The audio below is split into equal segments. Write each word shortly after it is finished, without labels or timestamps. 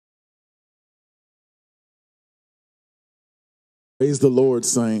Praise the Lord,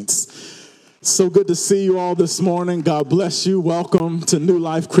 saints. So good to see you all this morning. God bless you. Welcome to New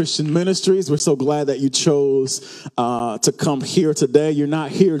Life Christian Ministries. We're so glad that you chose to come here today. You're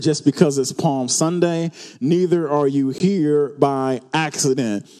not here just because it's Palm Sunday. Neither are you here by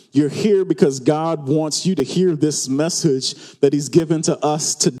accident. You're here because God wants you to hear this message that he's given to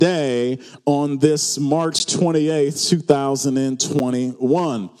us today on this March 28th,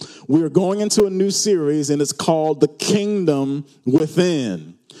 2021. We're going into a new series, and it's called The Kingdom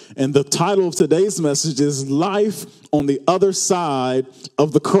Within. And the title of today's message is Life on the Other Side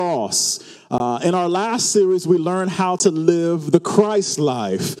of the Cross. In our last series, we learned how to live the Christ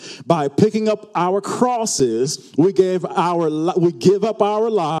life. By picking up our crosses, we give up our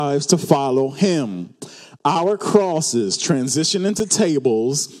lives to follow him. Our crosses transition into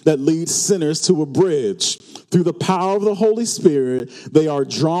tables that lead sinners to a bridge. Through the power of the Holy Spirit, they are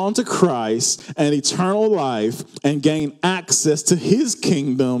drawn to Christ and eternal life and gain access to his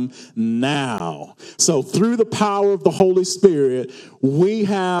kingdom now. So through the power of the Holy Spirit, we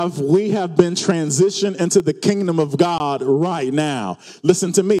have been transitioned into the kingdom of God right now.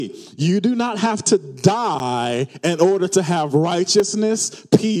 Listen to me. You do not have to die in order to have righteousness,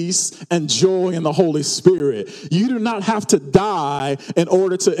 peace, and joy in the Holy Spirit. You do not have to die in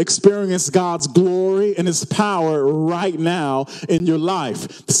order to experience God's glory and his power right now in your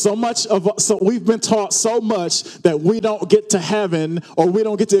life. So we've been taught so much that we don't get to heaven, or we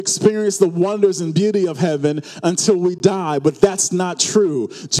don't get to experience the wonders and beauty of heaven until we die. But that's not true.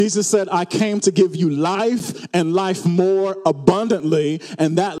 Jesus said, I came to give you life and life more abundantly,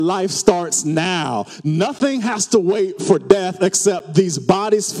 and that life starts now. Nothing has to wait for death except these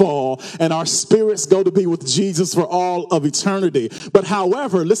bodies fall and our spirits go to be with Jesus for all of eternity. But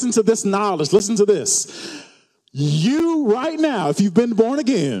however, listen to this knowledge, listen to this. You right now, if you've been born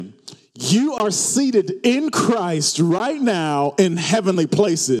again, you are seated in Christ right now in heavenly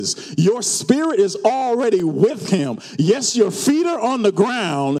places. Your spirit is already with him. Yes, your feet are on the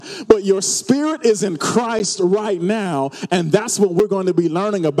ground, but your spirit is in Christ right now, and that's what we're going to be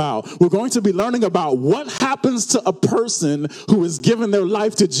learning about. We're going to be learning about what happens to a person who has given their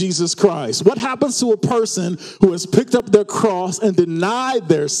life to Jesus Christ. What happens to a person who has picked up their cross and denied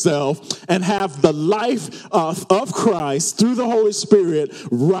their self and have the life of Christ through the Holy Spirit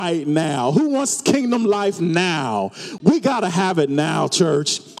right now. Who wants kingdom life now? We got to have it now,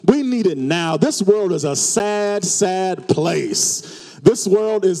 church. We need it now. This world is a sad, sad place. This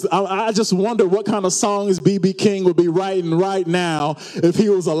world is, I just wonder what kind of songs B.B. King would be writing right now if he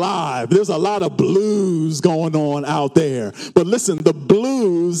was alive. There's a lot of blues going on out there. But listen, the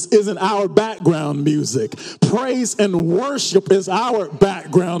blues isn't our background music. Praise and worship is our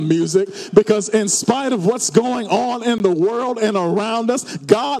background music, because in spite of what's going on in the world and around us,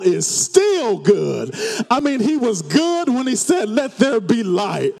 God is still good. I mean, he was good when he said, let there be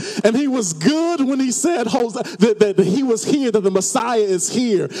light. And he was good when he said that he was here, that the Messiah is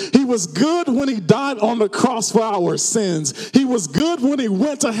here. He was good when he died on the cross for our sins. He was good when he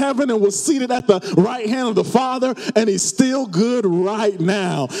went to heaven and was seated at the right hand of the Father, and he's still good right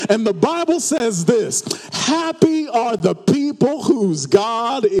now. And the Bible says this: happy are the people whose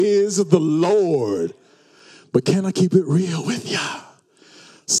God is the Lord. But can I keep it real with you?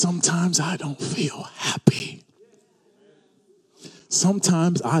 Sometimes I don't feel happy.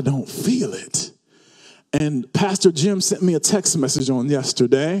 Sometimes I don't feel it. And Pastor Jim sent me a text message on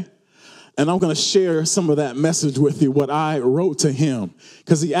yesterday, and I'm going to share some of that message with you, what I wrote to him,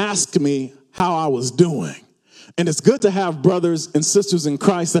 because he asked me how I was doing. And it's good to have brothers and sisters in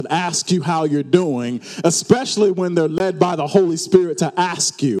Christ that ask you how you're doing, especially when they're led by the Holy Spirit to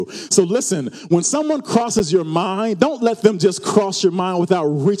ask you. So listen, when someone crosses your mind, don't let them just cross your mind without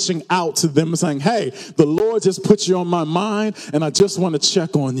reaching out to them and saying, hey, the Lord just put you on my mind, and I just want to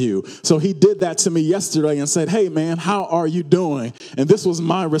check on you. So he did that to me yesterday and said, hey, man, how are you doing? And this was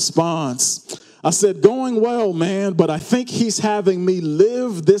my response. I said, going well, man, but I think he's having me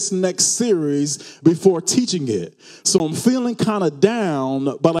live this next series before teaching it. So I'm feeling kind of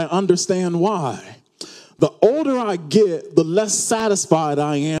down, but I understand why. The older I get, the less satisfied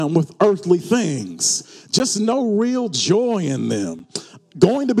I am with earthly things. Just no real joy in them.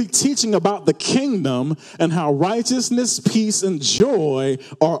 Going to be teaching about the kingdom and how righteousness, peace, and joy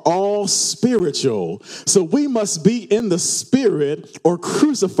are all spiritual. So we must be in the spirit or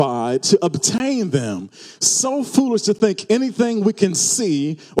crucified to obtain them. So foolish to think anything we can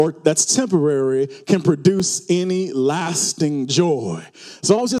see or that's temporary can produce any lasting joy.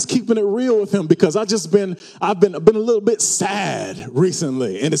 So I was just keeping it real with him, because I've been a little bit sad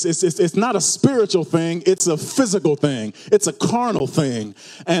recently. And it's not a spiritual thing, it's a physical thing, it's a carnal thing.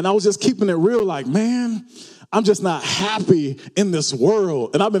 And I was just keeping it real, like, man, I'm just not happy in this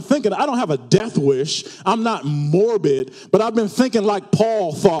world. And I've been thinking, I don't have a death wish. I'm not morbid, but I've been thinking like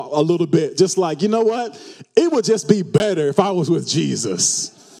Paul thought a little bit, just like, you know what? It would just be better if I was with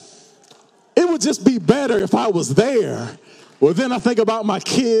Jesus. It would just be better if I was there. Well, then I think about my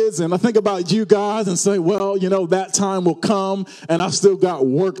kids and I think about you guys and say, well, you know, that time will come and I've still got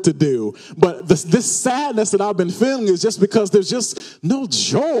work to do. But this sadness that I've been feeling is just because there's just no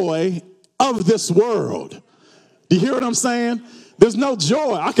joy of this world. Do you hear what I'm saying? There's no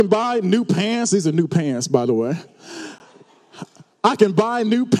joy. I can buy new pants. These are new pants, by the way. I can buy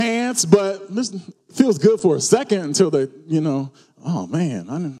new pants, but this feels good for a second until they, you know, oh,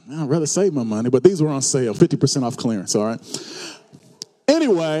 man, I'd rather save my money. But these were on sale, 50% off clearance, all right?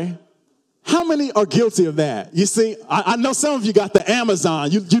 Anyway, how many are guilty of that? You see, I know some of you got the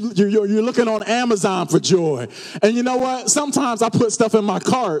Amazon. You're looking on Amazon for joy. And you know what? Sometimes I put stuff in my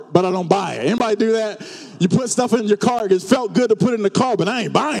cart, but I don't buy it. Anybody do that? You put stuff in your cart. It felt good to put it in the car, but I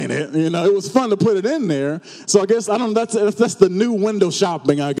ain't buying it. You know, it was fun to put it in there. So I guess, I don't know, that's the new window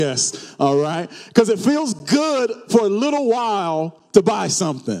shopping, I guess. All right? Because it feels good for a little while to buy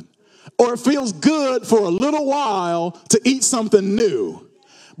something. Or it feels good for a little while to eat something new.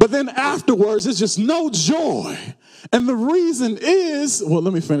 But then afterwards, there's just no joy. And the reason is, well,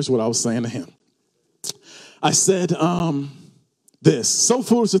 let me finish what I was saying to him. I said this, so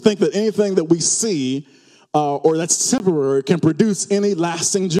foolish to think that anything that we see or that's temporary can produce any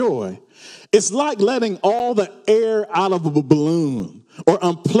lasting joy. It's like letting all the air out of a balloon or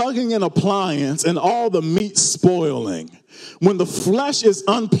unplugging an appliance and all the meat spoiling. When the flesh is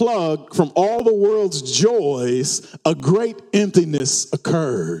unplugged from all the world's joys, a great emptiness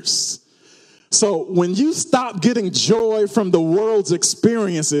occurs. So when you stop getting joy from the world's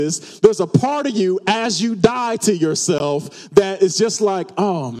experiences, there's a part of you as you die to yourself that is just like,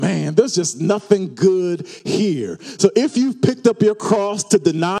 oh man, there's just nothing good here. So if you've picked up your cross to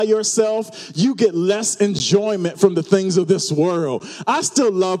deny yourself, you get less enjoyment from the things of this world. I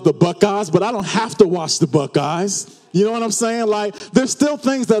still love the Buckeyes, but I don't have to watch the Buckeyes. You know what I'm saying? Like, there's still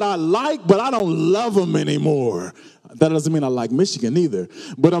things that I like, but I don't love them anymore. That doesn't mean I like Michigan either.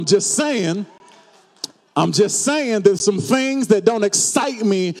 But I'm just saying there's some things that don't excite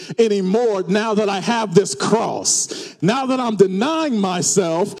me anymore now that I have this cross. Now that I'm denying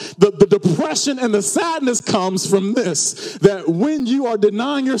myself, the depression and the sadness comes from this, that when you are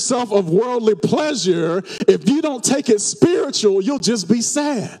denying yourself of worldly pleasure, if you don't take it spiritual, you'll just be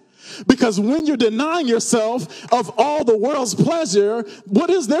sad. Because when you're denying yourself of all the world's pleasure, what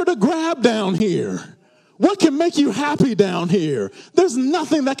is there to grab down here? What can make you happy down here? There's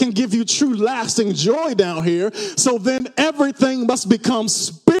nothing that can give you true lasting joy down here. So then everything must become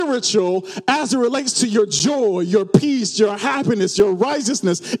spiritual as it relates to your joy, your peace, your happiness, your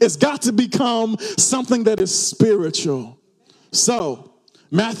righteousness. It's got to become something that is spiritual. So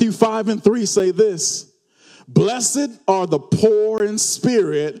Matthew 5:3 say this: blessed are the poor in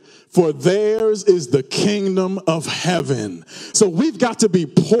spirit, for theirs is the kingdom of heaven. So we've got to be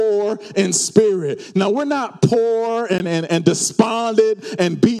poor in spirit. Now, we're not poor and despondent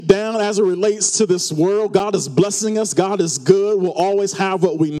and beat down as it relates to this world. God is blessing us. God is good. We'll always have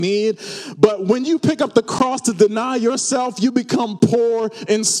what we need. But when you pick up the cross to deny yourself, you become poor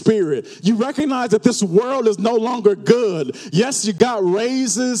in spirit. You recognize that this world is no longer good. Yes, you got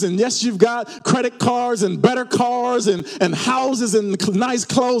raises, and yes, you've got credit cards and better cars and houses and nice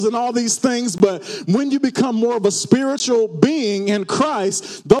clothes and all these things, but when you become more of a spiritual being in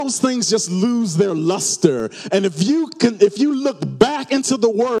Christ, those things just lose their luster. And if you look back into the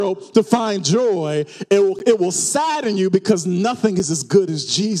world to find joy, it will sadden you, because nothing is as good as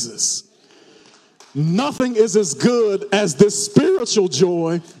Jesus. Nothing is as good as this spiritual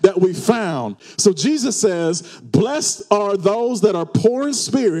joy that we found. So Jesus says, blessed are those that are poor in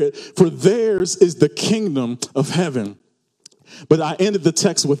spirit, for theirs is the kingdom of heaven. But I ended the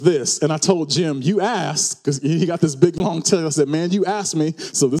text with this, and I told Jim, you asked, because he got this big long text. I said, man, you asked me,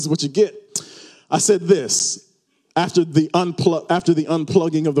 so this is what you get. I said this, after the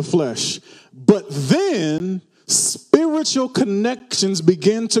unplugging of the flesh, but then spiritual connections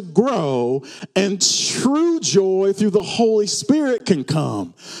begin to grow, and true joy through the Holy Spirit can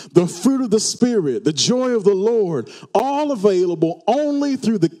come. The fruit of the Spirit, the joy of the Lord, all available only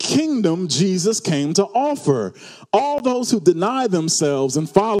through the kingdom Jesus came to offer. All those who deny themselves and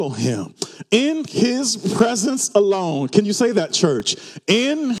follow him. In his presence alone. Can you say that, church?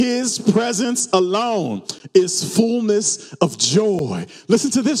 In his presence alone is fullness of joy.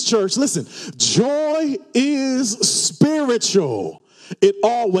 Listen to this, church. Listen. Joy is spiritual. It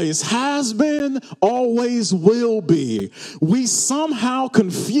always has been, always will be. We somehow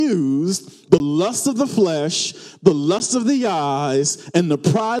confuse the lust of the flesh, the lust of the eyes, and the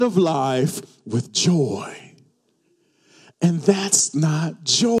pride of life with joy. And that's not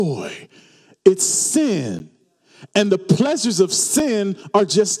joy. It's sin. And the pleasures of sin are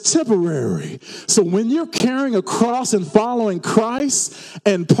just temporary. So when you're carrying a cross and following Christ,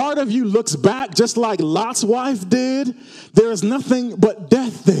 and part of you looks back just like Lot's wife did, there is nothing but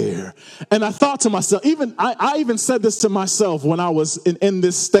death there. And I thought to myself, I even said this to myself when I was in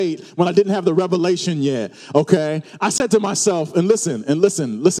this state, when I didn't have the revelation yet, okay? I said to myself, and listen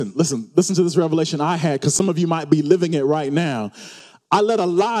to this revelation I had, because some of you might be living it right now. I let a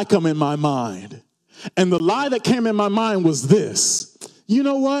lie come in my mind. And the lie that came in my mind was this: you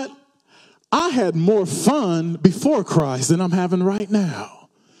know what? I had more fun before Christ than I'm having right now.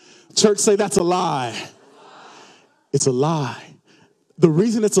 Church, say that's a lie. It's a lie. The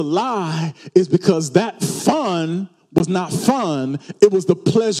reason it's a lie is because that fun was not fun. It was the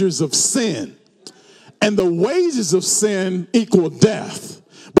pleasures of sin. And the wages of sin equal death.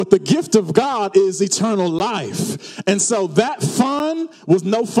 But the gift of God is eternal life. And so that fun was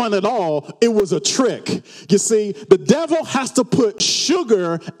no fun at all. It was a trick. You see, the devil has to put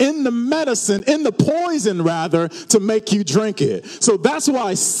sugar in the medicine, in the poison rather, to make you drink it. So that's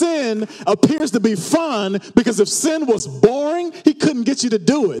why sin appears to be fun, because if sin was boring, he couldn't get you to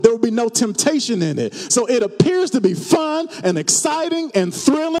do it. There would be no temptation in it. So it appears to be fun and exciting and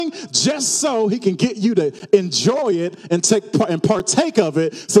thrilling just so he can get you to enjoy it and partake of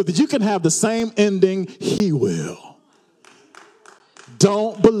it, so that you can have the same ending he will.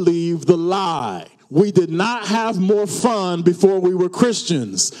 Don't believe the lie. We did not have more fun before we were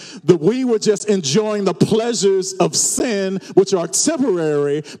Christians. We were just enjoying the pleasures of sin, which are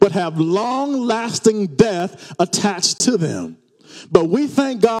temporary, but have long-lasting death attached to them. But we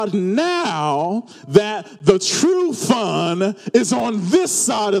thank God now that the true fun is on this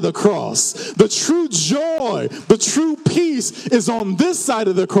side of the cross. The true joy, the true peace is on this side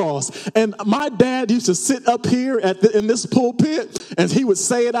of the cross. And my dad used to sit up here in this pulpit, and he would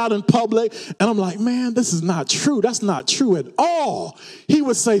say it out in public. And I'm like, man, this is not true. That's not true at all. He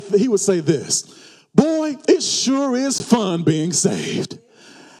would say this: boy, it sure is fun being saved.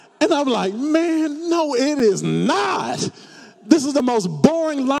 And I'm like, man, no, it is not. This is the most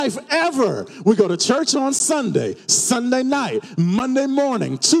boring life ever. We go to church on Sunday, Sunday night, Monday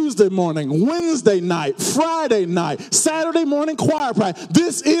morning, Tuesday morning, Wednesday night, Friday night, Saturday morning choir practice.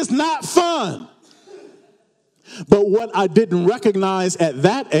 This is not fun. But what I didn't recognize at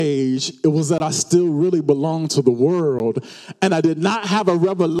that age, it was that I still really belonged to the world, and I did not have a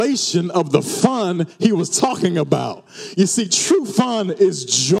revelation of the fun he was talking about. You see, true fun is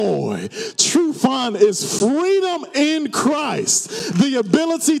joy. True fun is freedom in Christ. The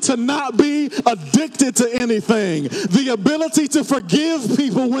ability to not be addicted to anything. The ability to forgive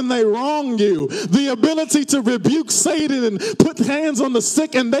people when they wrong you. The ability to rebuke Satan and put hands on the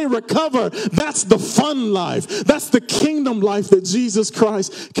sick and they recover. That's the fun life. That's the kingdom life that Jesus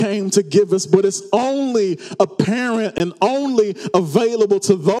Christ came to give us, but it's only apparent and only available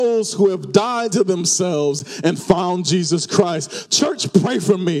to those who have died to themselves and found Jesus Christ. Church, pray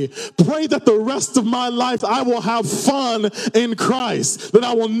for me. Pray that the rest of my life I will have fun in Christ, that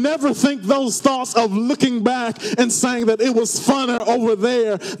I will never think those thoughts of looking back and saying that it was funner over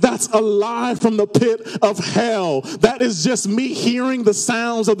there. That's a lie from the pit of hell. That is just me hearing the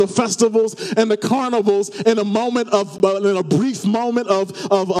sounds of the festivals and the carnivals in a brief moment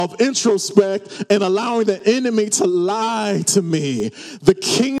of introspect and allowing the enemy to lie to me. The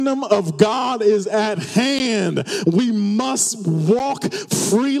kingdom of God is at hand. We must walk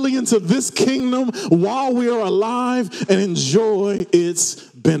freely into this kingdom while we are alive and enjoy its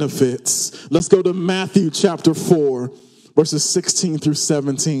benefits. Let's go to Matthew chapter 4. Verses 16 through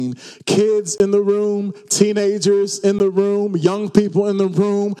 17. Kids in the room, teenagers in the room, young people in the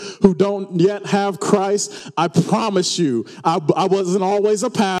room who don't yet have Christ. I promise you, I wasn't always a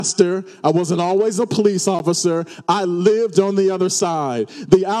pastor. I wasn't always a police officer. I lived on the other side.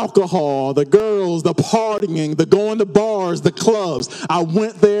 The alcohol, the girls, the partying, the going to bars, the clubs. I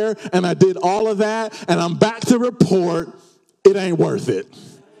went there and I did all of that, and I'm back to report, it ain't worth it.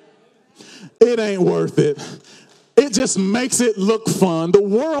 It ain't worth it. It just makes it look fun. The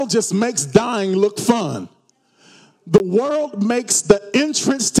world just makes dying look fun. The world makes the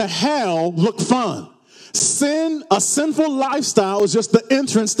entrance to hell look fun. A sinful lifestyle is just the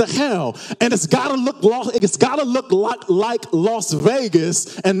entrance to hell. And it's got to look like Las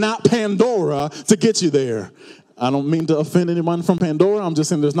Vegas and not Pandora to get you there. I don't mean to offend anyone from Pandora. I'm just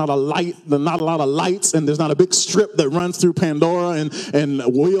saying there's not a lot of lights, and there's not a big strip that runs through Pandora and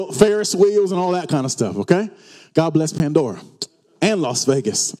Ferris wheels and all that kind of stuff, okay? God bless Pandora and Las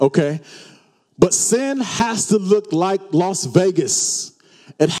Vegas, okay? But sin has to look like Las Vegas.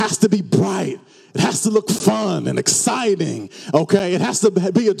 It has to be bright. It has to look fun and exciting, okay? It has to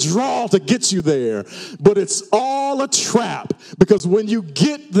be a draw to get you there. But it's all a trap, because when you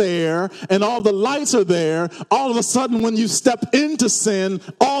get there and all the lights are there, all of a sudden when you step into sin,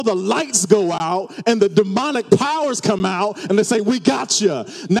 all the lights go out and the demonic powers come out and they say, we got you.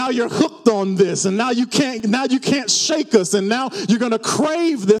 Now you're hooked on this, and now you can't shake us, and now you're going to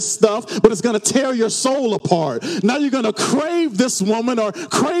crave this stuff, but it's going to tear your soul apart. Now you're going to crave this woman or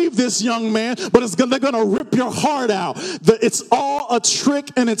crave this young man, but they're going to rip your heart out. It's all a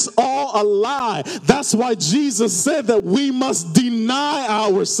trick and it's all a lie. That's why Jesus said that we must deny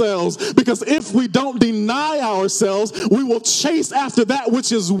ourselves, because if we don't deny ourselves, we will chase after that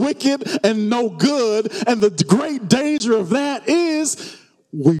which is wicked and no good. And the great danger of that is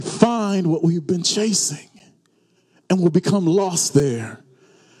we find what we've been chasing and we'll become lost there.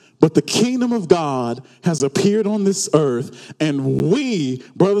 But the kingdom of God has appeared on this earth, and we,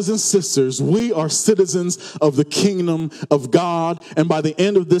 brothers and sisters, we are citizens of the kingdom of God. And by the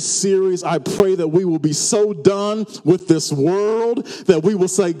end of this series, I pray that we will be so done with this world that we will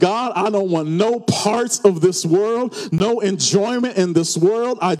say, God, I don't want no parts of this world, no enjoyment in this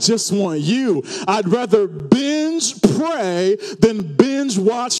world. I just want you. I'd rather binge pray than binge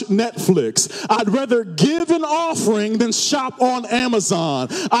watch Netflix. I'd rather give an offering than shop on Amazon.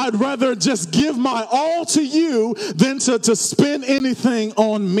 I'd rather just give my all to you than to spend anything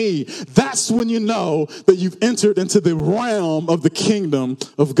on me. That's when you know that you've entered into the realm of the kingdom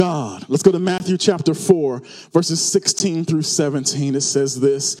of God. Let's go to Matthew chapter 4, verses 16 through 17. It says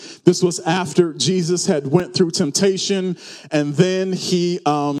this. This was after Jesus had went through temptation, and then he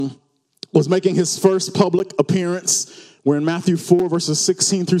was making his first public appearance. We're in Matthew 4, verses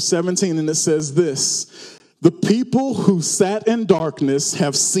 16 through 17, and it says this. The people who sat in darkness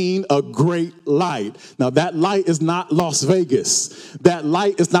have seen a great light. Now, that light is not Las Vegas. That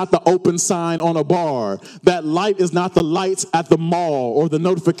light is not the open sign on a bar. That light is not the lights at the mall or the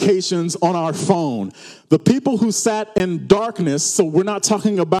notifications on our phone. The people who sat in darkness, so we're not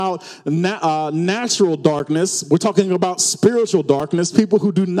talking about natural darkness. We're talking about spiritual darkness. People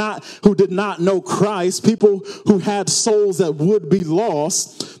who did not know Christ. People who had souls that would be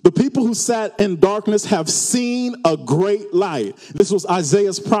lost. The people who sat in darkness have seen a great light. This was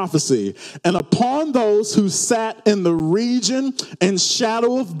Isaiah's prophecy. And upon those who sat in the region and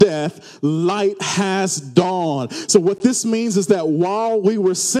shadow of death, light has dawned. So what this means is that while we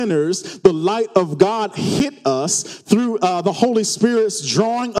were sinners, the light of God hit us through the Holy Spirit's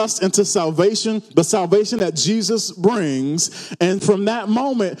drawing us into salvation, the salvation that Jesus brings. And from that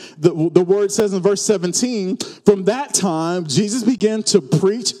moment, the word says in verse 17, from that time, Jesus began to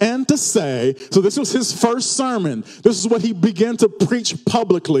preach and to say, so this was his first sermon. This is what he began to preach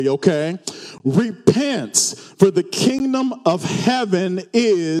publicly, okay? Repent, for the kingdom of heaven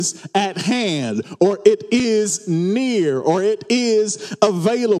is at hand, or it is near, or it is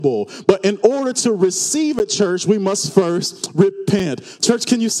available. But in order to receive it, church, we must first repent. Church,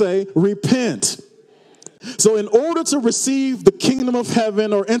 can you say repent? So in order to receive the kingdom of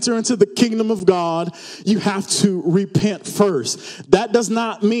heaven or enter into the kingdom of God, you have to repent first. That does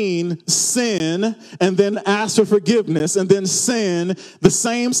not mean sin and then ask for forgiveness and then sin the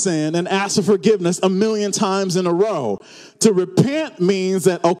same sin and ask for forgiveness a million times in a row. To repent means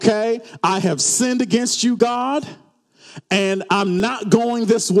that, okay, I have sinned against you, God, and I'm not going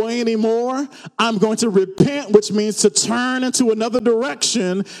this way anymore. I'm going to repent, which means to turn into another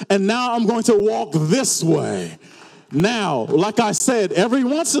direction, and now I'm going to walk this way. Now, like I said, every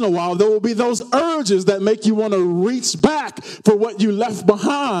once in a while, there will be those urges that make you want to reach back for what you left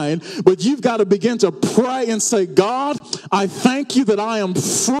behind. But you've got to begin to pray and say, God, I thank you that I am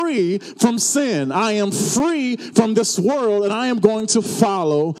free from sin. I am free from this world, and I am going to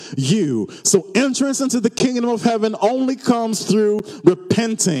follow you. So entrance into the kingdom of heaven only comes through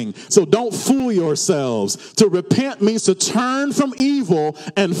repenting. So don't fool yourselves. To repent means to turn from evil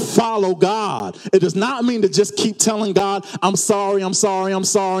and follow God. It does not mean to just keep telling God, I'm sorry, I'm sorry, I'm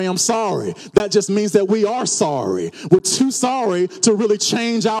sorry, I'm sorry. That just means that we are sorry. We're too sorry to really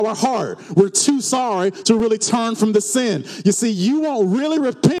change our heart. We're too sorry to really turn from the sin. You see, you won't really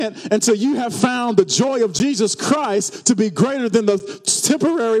repent until you have found the joy of Jesus Christ to be greater than the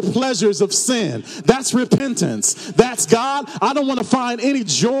temporary pleasures of sin. That's repentance. That's God, I don't want to find any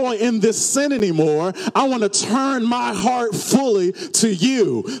joy in this sin anymore. I want to turn my heart fully to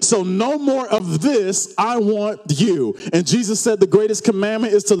you. So no more of this. I want you. And Jesus said the greatest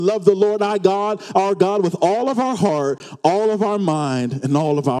commandment is to love the Lord our God with all of our heart, all of our mind, and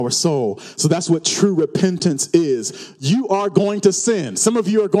all of our soul. So that's what true repentance is. You are going to sin. Some of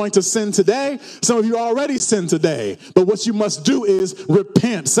you are going to sin today. Some of you already sinned today. But what you must do is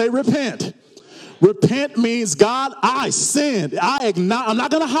repent. Say repent. Repent means, God, I sinned. I'm not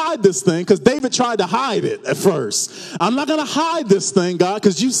going to hide this thing, because David tried to hide it at first. I'm not going to hide this thing, God,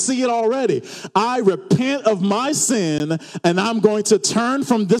 because you see it already. I repent of my sin, and I'm going to turn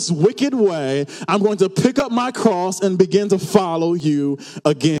from this wicked way. I'm going to pick up my cross and begin to follow you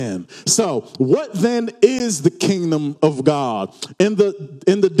again. So what then is the kingdom of God? In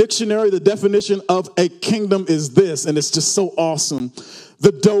the dictionary, the definition of a kingdom is this, and it's just so awesome.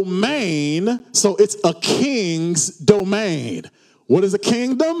 The domain, so it's a king's domain. What is a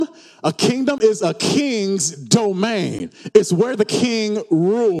kingdom? A kingdom is a king's domain. It's where the king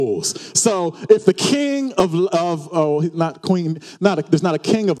rules. So if the king there's not a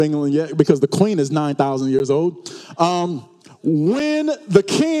king of England yet, because the queen is 9,000 years old. When the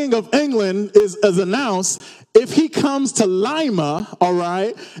king of England is announced, if he comes to Lima, all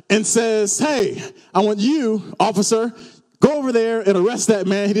right, and says, hey, I want you, officer, go over there and arrest that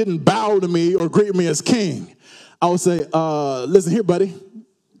man. He didn't bow to me or greet me as king. I would say, listen here, buddy.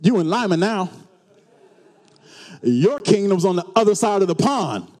 You in Lima now. Your kingdom's on the other side of the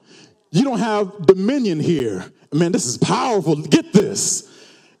pond. You don't have dominion here. Man, this is powerful. Get this.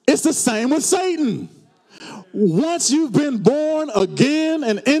 It's the same with Satan. Once you've been born again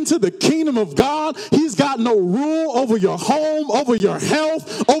and into the kingdom of God, he's got no rule over your home, over your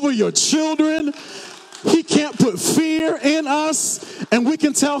health, over your children. He can't put fear in us, and we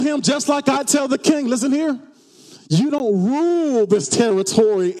can tell him, just like I tell the king, listen here, you don't rule this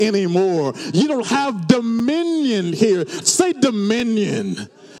territory anymore. You don't have dominion here. Say dominion.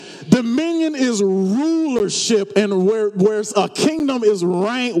 Dominion is rulership, and where a kingdom is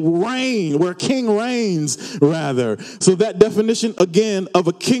reign, where king reigns, rather. So that definition, again, of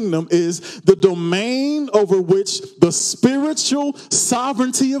a kingdom is the domain over which the spiritual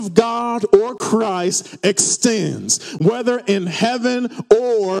sovereignty of God or Christ extends, whether in heaven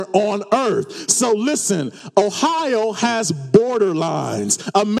or on earth. So listen, Ohio has borderlines.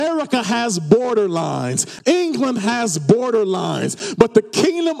 America has borderlines. England has borderlines. But the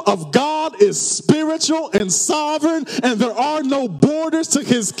kingdom of God is spiritual and sovereign, and there are no borders to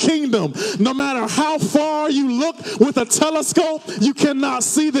his kingdom. No matter how far you look with a telescope, you cannot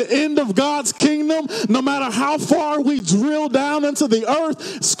see the end of God's kingdom. No matter how far we drill down into the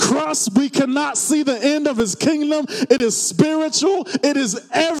earth's crust, we cannot see the end of his kingdom. It is spiritual. It is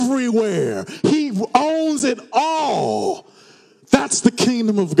everywhere. He owns it all. That's the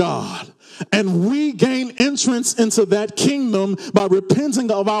kingdom of God. And we gain entrance into that kingdom by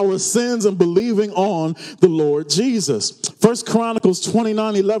repenting of our sins and believing on the Lord Jesus. 1 Chronicles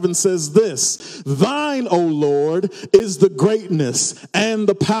 29:11 says this, thine, O Lord, is the greatness and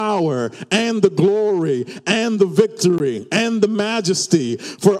the power and the glory and the victory and the majesty.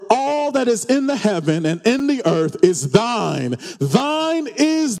 For all that is in the heaven and in the earth is thine. Thine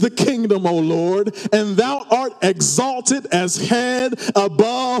is the kingdom, O Lord, and thou art exalted as head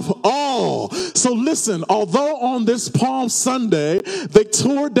above all. So listen, although on this Palm Sunday, they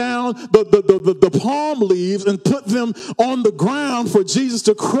tore down the palm leaves and put them on the ground for Jesus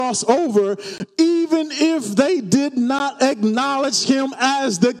to cross over, even if they did not acknowledge him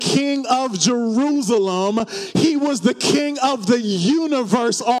as the King of Jerusalem, he was the King of the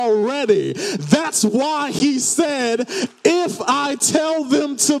universe already. That's why he said, if I tell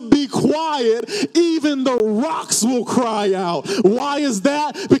them to be quiet, even the rocks will cry out. Why is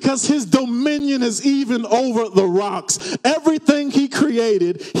that? Because his dominion is even over the rocks. Everything he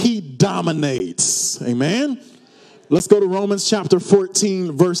created, he dominates. Amen. Let's go to Romans chapter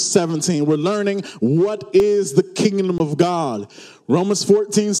 14, verse 17. We're learning what is the kingdom of God. Romans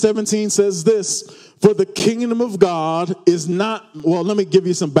 14:17 says this, for the kingdom of God is not, well, let me give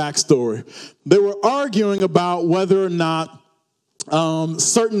you some backstory. They were arguing about whether or not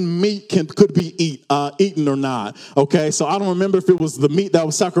certain meat could be eaten or not. Okay, so I don't remember if it was the meat that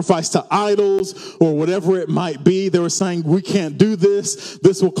was sacrificed to idols or whatever it might be. They were saying we can't do this.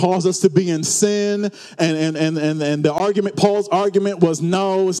 This will cause us to be in sin. And the argument, Paul's argument was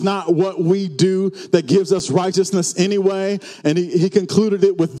no, it's not what we do that gives us righteousness anyway. And he concluded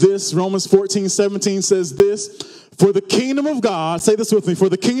it with this. Romans 14:17 says this, for the kingdom of God, say this with me, for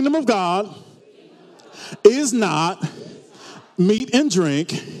the kingdom of God is not meat and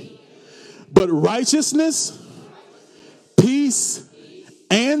drink, but righteousness, peace,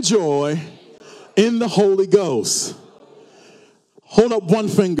 and joy in the Holy Ghost. Hold up one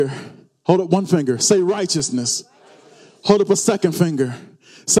finger. Hold up one finger. Say righteousness. Hold up a second finger.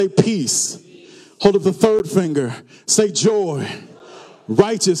 Say peace. Hold up the third finger. Say joy.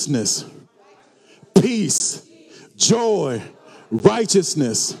 Righteousness. Peace. Joy.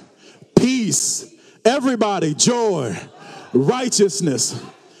 Righteousness. Peace. Everybody, joy. Righteousness.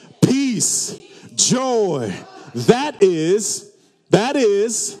 Peace. Joy. That is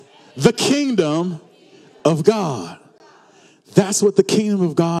the kingdom of God. That's what the kingdom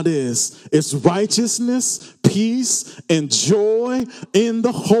of God is. It's righteousness, peace, and joy in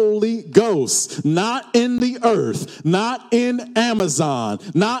the Holy Ghost. Not in the earth, not in Amazon,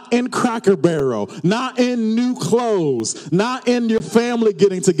 not in Cracker Barrel, not in new clothes, not in your family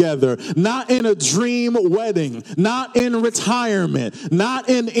getting together, not in a dream wedding, not in retirement, not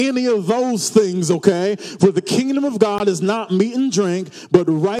in any of those things, okay? For the kingdom of God is not meat and drink, but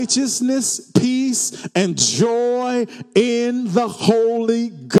righteousness, peace, and joy in the Holy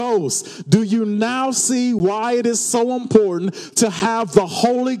Ghost. Do you now see why it is so important to have the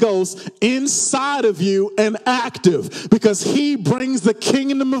Holy Ghost inside of you and active? Because he brings the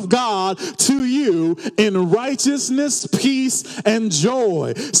kingdom of God to you in righteousness, peace, and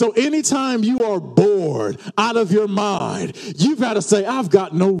joy. So anytime you are bored out of your mind, you've got to say, I've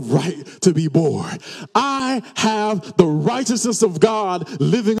got no right to be bored. I have the righteousness of God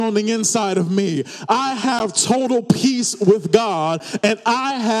living on the inside of me. I have total peace with God, and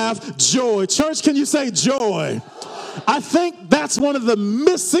I have joy. Church, can you say joy? I think that's one of the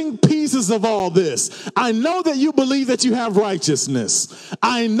missing pieces of all this. I know that you believe that you have righteousness.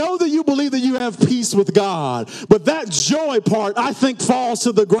 I know that you believe that you have peace with God. But that joy part, I think, falls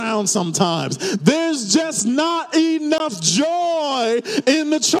to the ground sometimes. There's just not enough joy in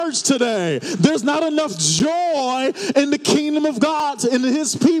the church today. There's not enough joy in the kingdom of God, in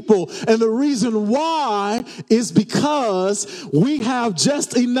his people. And the reason why is because we have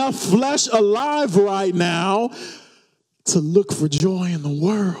just enough flesh alive right now to look for joy in the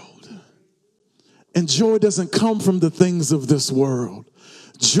world. And joy doesn't come from the things of this world.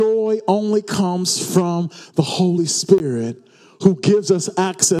 Joy only comes from the Holy Spirit, who gives us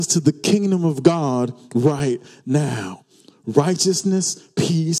access to the kingdom of God right now. Righteousness,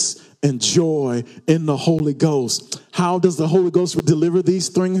 peace, and joy in the Holy Ghost. How does the Holy Ghost deliver these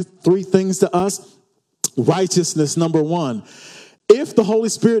three things to us? Righteousness, number one. If the Holy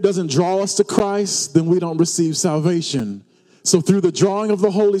Spirit doesn't draw us to Christ, then we don't receive salvation. So through the drawing of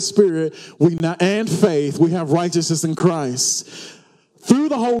the Holy Spirit and faith, we have righteousness in Christ. Through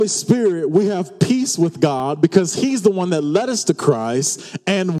the Holy Spirit, we have peace with God because he's the one that led us to Christ.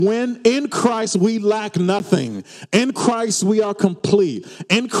 And when in Christ, we lack nothing. In Christ, we are complete.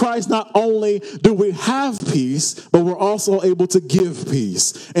 In Christ, not only do we have peace, but we're also able to give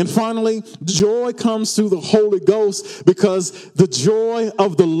peace. And finally, joy comes through the Holy Ghost because the joy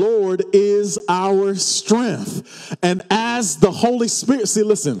of the Lord is our strength. And as the Holy Spirit, see,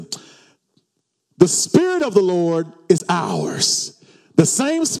 listen, the Spirit of the Lord is ours. The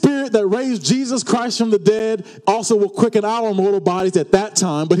same Spirit that raised Jesus Christ from the dead also will quicken our mortal bodies at that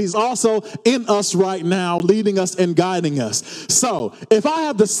time, but he's also in us right now, leading us and guiding us. So if I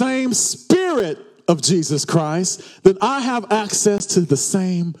have the same Spirit of Jesus Christ, then I have access to the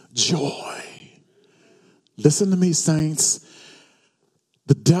same joy. Listen to me, saints.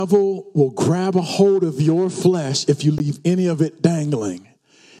 The devil will grab a hold of your flesh if you leave any of it dangling.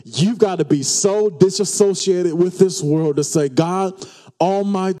 You've got to be so disassociated with this world to say, God, all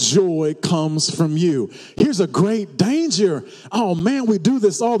my joy comes from you. Here's a great danger. Oh man, we do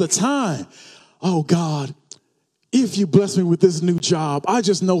this all the time. Oh God, if you bless me with this new job, I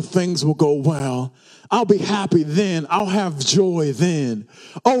just know things will go well. I'll be happy then. I'll have joy then.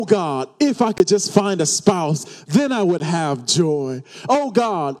 Oh God, if I could just find a spouse, then I would have joy. Oh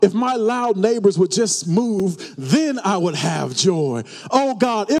God, if my loud neighbors would just move, then I would have joy. Oh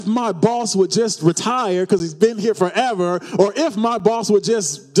God, if my boss would just retire because he's been here forever, or if my boss would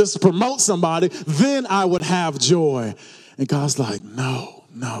just promote somebody, then I would have joy. And God's like, no.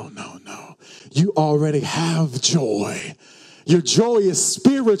 You already have joy. Your joy is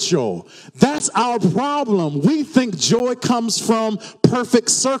spiritual. That's our problem. We think joy comes from perfect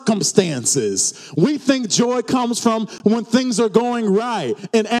circumstances. We think joy comes from when things are going right,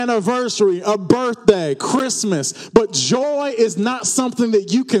 an anniversary, a birthday, Christmas. But joy is not something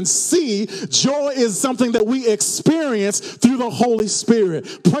that you can see. Joy is something that we experience through the Holy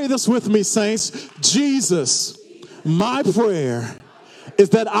Spirit. Pray this with me, saints. Jesus, my prayer is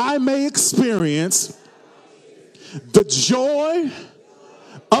that I may experience the joy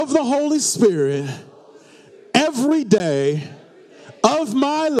of the Holy Spirit every day of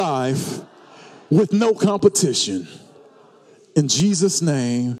my life with no competition. In Jesus'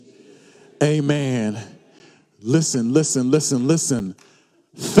 name, amen. Listen, listen, listen, listen.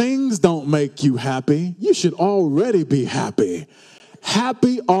 Things don't make you happy. You should already be happy.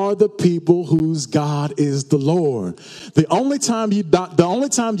 Happy are the people whose God is the Lord. The only time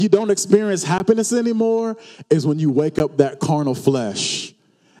you don't experience happiness anymore is when you wake up that carnal flesh.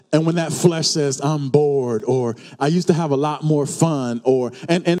 And when that flesh says, I'm bored, or I used to have a lot more fun,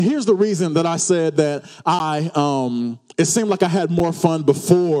 and here's the reason that I said that it seemed like I had more fun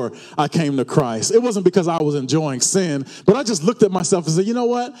before I came to Christ. It wasn't because I was enjoying sin, but I just looked at myself and said, you know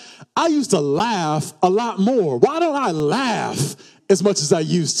what? I used to laugh a lot more. Why don't I laugh as much as I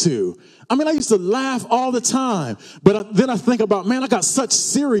used to? I mean, I used to laugh all the time, but then I think about, man, I got such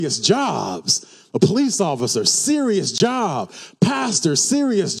serious jobs. A police officer, serious job. Pastor,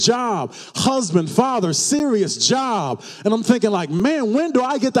 serious job. Husband, father, serious job. And I'm thinking like, man, when do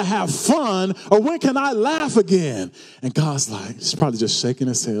I get to have fun, or when can I laugh again? And God's like, he's probably just shaking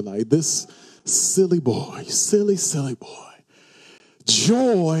his head like, this silly boy, silly, silly boy.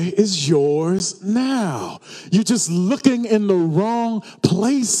 Joy is yours now. You're just looking in the wrong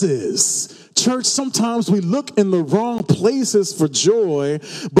places. Church, sometimes we look in the wrong places for joy,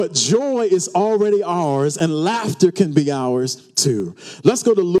 but joy is already ours, and laughter can be ours too. Let's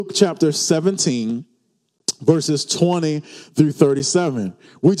go to Luke chapter 17, verses 20 through 37.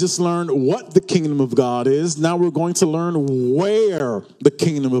 We just learned what the kingdom of God is. Now we're going to learn where the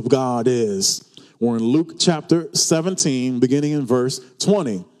kingdom of God is. We're in Luke chapter 17, beginning in verse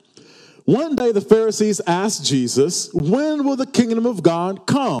 20. One day the Pharisees asked Jesus, when will the kingdom of God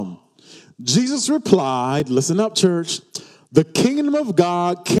come? Jesus replied, listen up, church, the kingdom of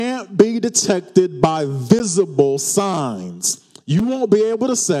God can't be detected by visible signs. You won't be able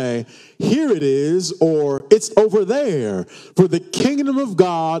to say, here it is, or it's over there, for the kingdom of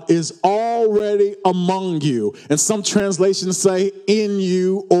God is already among you. And some translations say in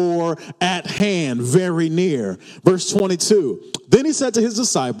you or at hand, very near. Verse 22, then he said to his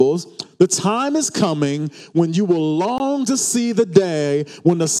disciples, the time is coming when you will long to see the day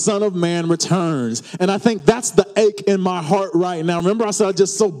when the Son of Man returns. And I think that's the ache in my heart right now. Remember I said I'm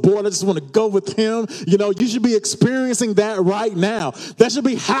just so bored, I just want to go with him. You know, you should be experiencing that right now. That should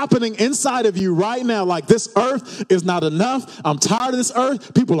be happening inside of you right now. Like, this earth is not enough. I'm tired of this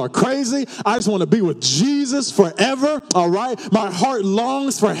earth. People are crazy. I just want to be with Jesus forever. All right. My heart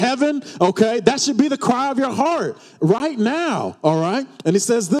longs for heaven. Okay. That should be the cry of your heart right now. All right. And he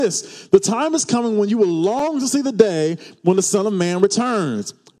says this, the time is coming when you will long to see the day when the Son of Man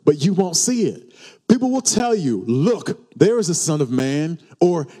returns, but you won't see it. People will tell you, look, there is the Son of Man,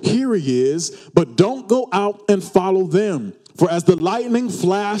 or here he is, but don't go out and follow them. For as the lightning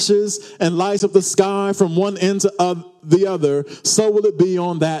flashes and lights up the sky from one end to the other, so will it be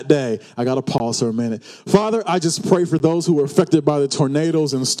on that day. I got to pause for a minute. Father, I just pray for those who were affected by the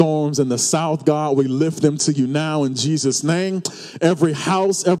tornadoes and storms in the South, God. We lift them to you now in Jesus' name. Every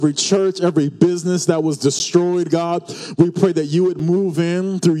house, every church, every business that was destroyed, God, we pray that you would move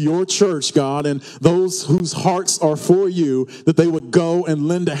in through your church, God, and those whose hearts are for you, that they would go and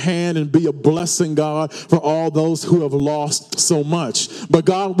lend a hand and be a blessing, God, for all those who have lost so much. But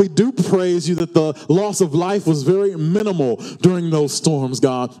God, we do praise you that the loss of life was very minimal during those storms,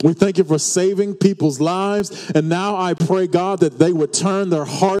 God. We thank you for saving people's lives. And now I pray, God, that they would turn their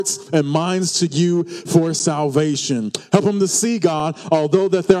hearts and minds to you for salvation. Help them to see, God, although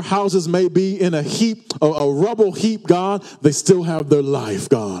that their houses may be in a heap, a rubble heap, God, they still have their life,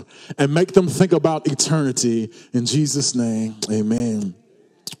 God. And make them think about eternity. In Jesus' name, amen.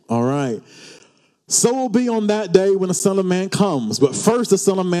 All right. So will be on that day when the Son of Man comes. But first, the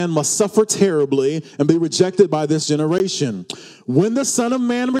Son of Man must suffer terribly and be rejected by this generation. When the Son of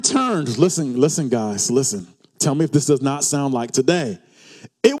Man returns, listen, guys, listen. Tell me if this does not sound like today.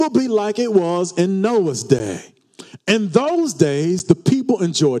 It will be like it was in Noah's day. In those days, the people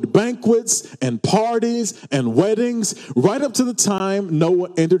enjoyed banquets and parties and weddings right up to the time Noah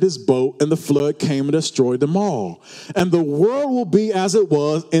entered his boat and the flood came and destroyed them all. And the world will be as it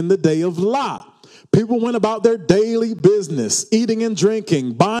was in the day of Lot. People went about their daily business, eating and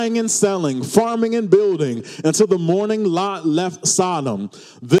drinking, buying and selling, farming and building, until the morning Lot left Sodom.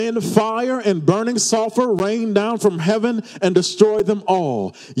 Then fire and burning sulfur rained down from heaven and destroyed them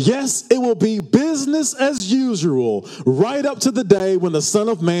all. Yes, it will be business as usual, right up to the day when the Son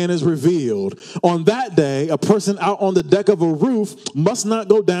of Man is revealed. On that day, a person out on the deck of a roof must not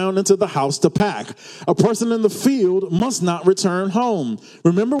go down into the house to pack. A person in the field must not return home.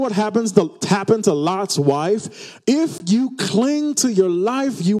 Remember what happened to Lot's wife, if you cling to your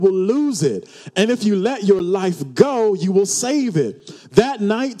life, you will lose it. And if you let your life go, you will save it. That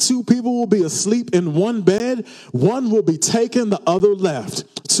night, two people will be asleep in one bed. One will be taken, the other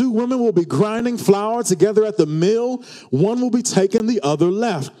left. Two women will be grinding flour together at the mill. One will be taken, the other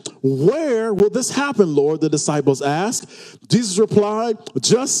left. Where will this happen, Lord? The disciples asked. Jesus replied,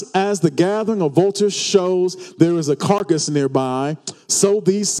 just as the gathering of vultures shows there is a carcass nearby, so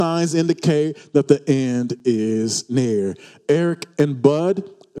these signs indicate that the end is near. Eric and Bud,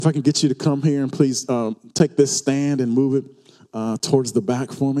 if I can get you to come here and please take this stand and move it towards the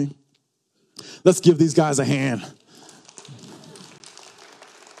back for me. Let's give these guys a hand.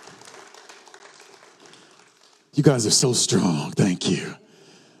 You guys are so strong. Thank you.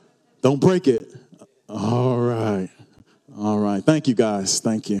 Don't break it. All right. All right. Thank you, guys.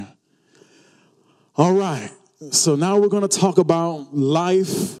 Thank you. All right. So now we're going to talk about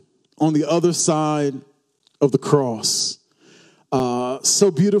life on the other side of the cross.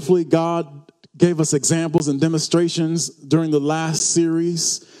 So beautifully, God gave us examples and demonstrations during the last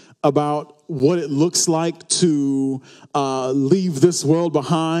series about what it looks like to leave this world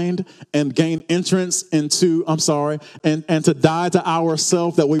behind and gain entrance into, and to die to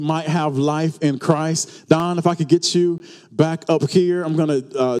ourselves that we might have life in Christ. Don, if I could get you back up here, I'm going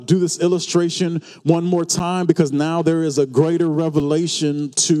to do this illustration one more time because now there is a greater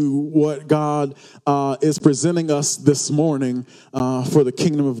revelation to what God is presenting us this morning for the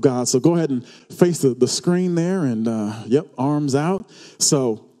kingdom of God. So go ahead and face the screen there and, arms out.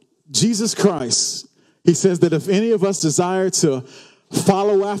 So Jesus Christ, he says that if any of us desire to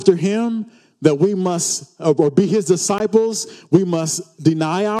follow after him, that we must, or be his disciples, we must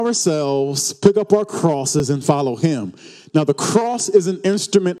deny ourselves, pick up our crosses, and follow him. Now, the cross is an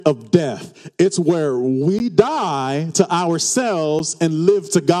instrument of death. It's where we die to ourselves and live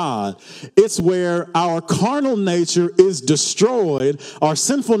to God. It's where our carnal nature is destroyed, our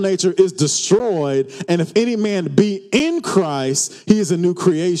sinful nature is destroyed, and if any man be in Christ, he is a new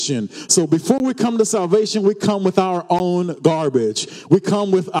creation. So before we come to salvation, we come with our own garbage. We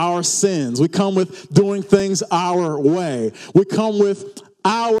come with our sins. We come with doing things our way. We come with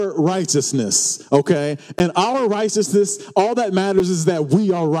our righteousness, okay? And our righteousness, all that matters is that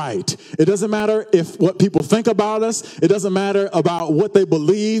we are right. It doesn't matter if what people think about us. It doesn't matter about what they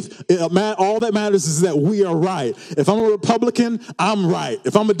believe. All that matters is that we are right. If I'm a Republican, I'm right.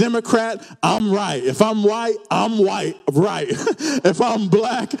 If I'm a Democrat, I'm right. If I'm white, I'm white, right. If I'm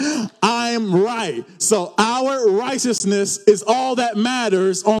black, I'm right. So our righteousness is all that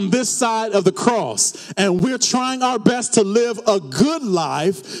matters on this side of the cross. And we're trying our best to live a good life,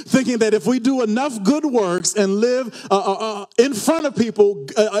 thinking that if we do enough good works and live in front of people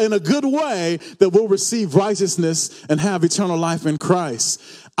in a good way, that we'll receive righteousness and have eternal life in Christ.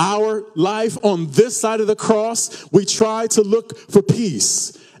 Our life on this side of the cross, we try to look for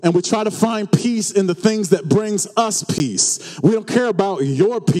peace. And we try to find peace in the things that brings us peace. We don't care about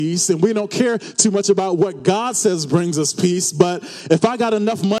your peace, and we don't care too much about what God says brings us peace. But if I got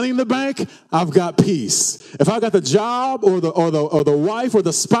enough money in the bank, I've got peace. If I got the job or the wife or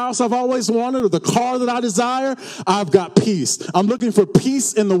the spouse I've always wanted or the car that I desire, I've got peace. I'm looking for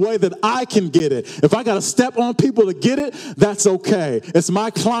peace in the way that I can get it. If I got to step on people to get it, that's okay. It's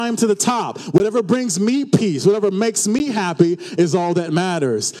my climb to the top. Whatever brings me peace, whatever makes me happy is all that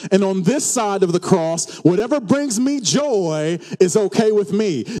matters. And on this side of the cross, whatever brings me joy is okay with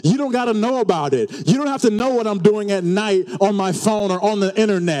me. You don't got to know about it. You don't have to know what I'm doing at night on my phone or on the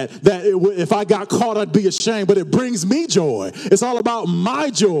internet, that if I got caught, I'd be ashamed. But it brings me joy. It's all about my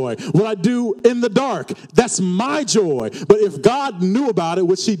joy. What I do in the dark, that's my joy. But if God knew about it,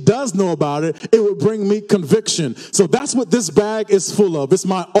 which he does know about it, it would bring me conviction. So that's what this bag is full of. It's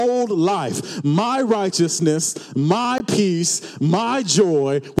my old life, my righteousness, my peace, my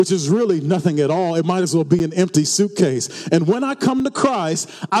joy, which is really nothing at all. It might as well be an empty suitcase. And when I come to Christ,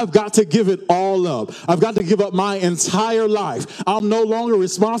 I've got to give it all up. I've got to give up my entire life. I'm no longer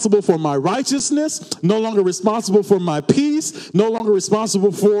responsible for my righteousness, no longer responsible for my peace, no longer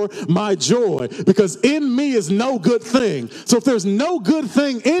responsible for my joy, because in me is no good thing. So if there's no good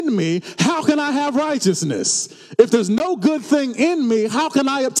thing in me, how can I have righteousness? If there's no good thing in me, how can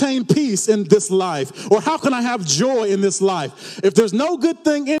I obtain peace in this life? Or how can I have joy in this life? If there's no good thing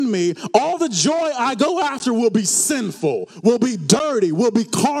everything in me, all the joy I go after will be sinful, will be dirty, will be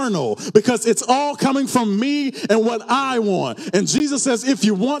carnal, because it's all coming from me and what I want. And Jesus says, if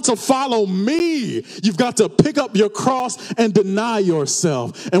you want to follow me, you've got to pick up your cross and deny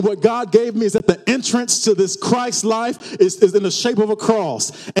yourself. And what God gave me is that the entrance to this Christ life is in the shape of a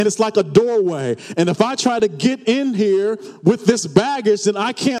cross. And it's like a doorway. And if I try to get in here with this baggage, then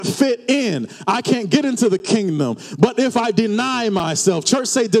I can't fit in. I can't get into the kingdom. But if I deny myself, church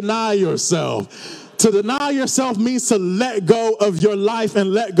say deny yourself. To deny yourself means to let go of your life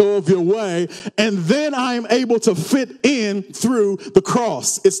and let go of your way. And then I am able to fit in through the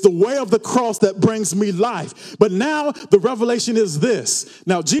cross. It's the way of the cross that brings me life. But now the revelation is this.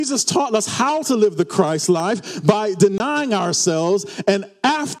 Now Jesus taught us how to live the Christ life by denying ourselves. And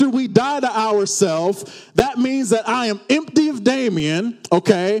after we die to ourselves, that means that I am empty of Damien,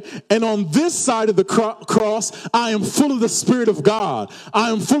 okay? And on this side of the cross, I am full of the Spirit of God. I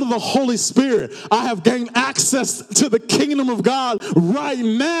am full of the Holy Spirit. I have gained access to the kingdom of God right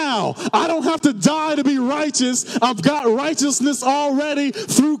now. I don't have to die to be righteous. I've got righteousness already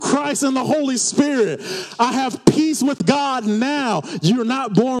through Christ and the Holy Spirit. I have peace with God now. You're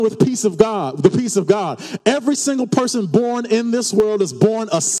not born with peace of God, the peace of God. Every single person born in this world is born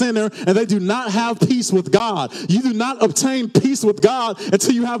a sinner, and they do not have peace with God. You do not obtain peace with God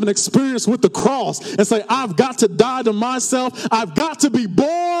until you have an experience with the cross and say, I've got to die to myself. I've got to be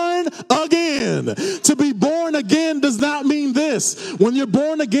born again. To be born again does not mean this. When you're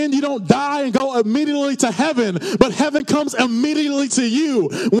born again, you don't die and go immediately to heaven, but heaven comes immediately to you.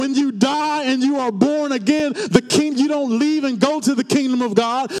 When you die and you are born again, you don't leave and go to the kingdom of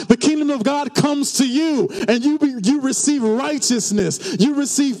God. The kingdom of God comes to you, and you receive righteousness, you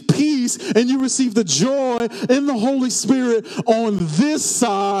receive peace, and you receive the joy in the Holy Spirit on this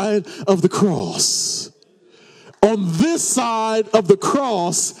side of the cross. On this side of the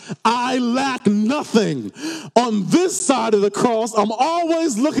cross, I lack nothing. On this side of the cross, I'm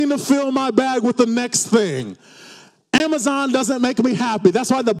always looking to fill my bag with the next thing. Amazon doesn't make me happy. That's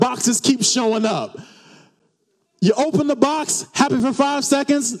why the boxes keep showing up. You open the box, happy for 5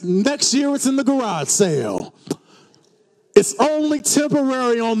 seconds. Next year, it's in the garage sale. It's only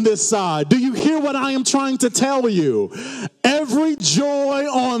temporary on this side. Do you hear what I am trying to tell you? Every joy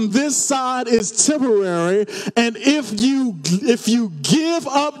on this side is temporary. And if you give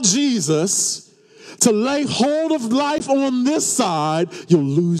up Jesus to lay hold of life on this side, you'll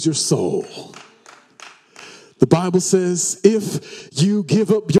lose your soul. The Bible says, if you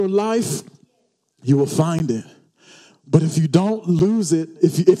give up your life, you will find it. But if you don't lose it,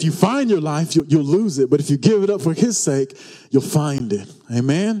 if you find your life, you'll lose it. But if you give it up for his sake, you'll find it.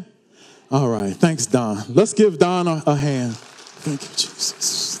 Amen? All right. Thanks, Don. Let's give Don a hand. Thank you,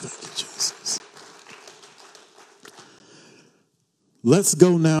 Jesus. Thank you, Jesus. Let's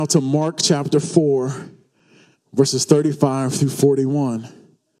go now to Mark chapter 4, verses 35 through 41.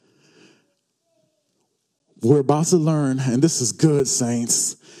 We're about to learn, and this is good,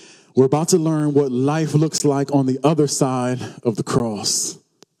 saints. We're about to learn what life looks like on the other side of the cross.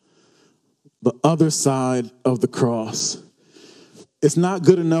 The other side of the cross. It's not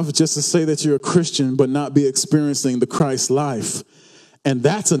good enough just to say that you're a Christian but not be experiencing the Christ life. And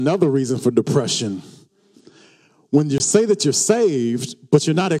that's another reason for depression. When you say that you're saved, but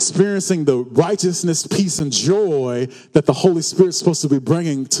you're not experiencing the righteousness, peace, and joy that the Holy Spirit's supposed to be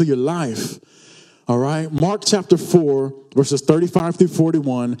bringing to your life. All right, Mark chapter 4, verses 35 through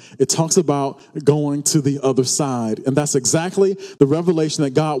 41, it talks about going to the other side. And that's exactly the revelation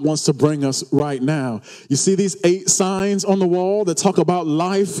that God wants to bring us right now. You see these 8 signs on the wall that talk about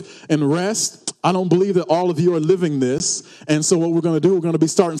life and rest? I don't believe that all of you are living this. And so what we're going to do, we're going to be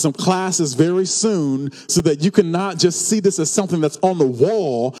starting some classes very soon so that you can not just see this as something that's on the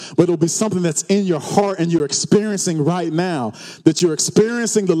wall, but it'll be something that's in your heart and you're experiencing right now. That you're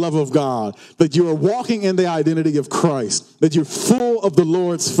experiencing the love of God, that you are walking in the identity of Christ, that you're full of the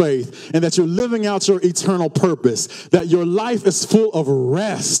Lord's faith, and that you're living out your eternal purpose, that your life is full of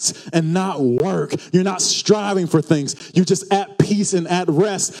rest and not work. You're not striving for things. You're just at peace and at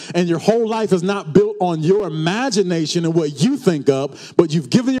rest, and your whole life is not built on your imagination and what you think of, but you've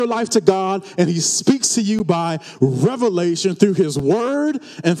given your life to God, and he speaks to you by revelation through his word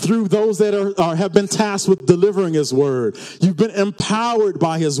and through those that have been tasked with delivering his word. You've been empowered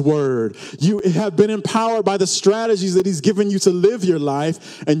by his word. You have been empowered by the strategies that he's given you to live your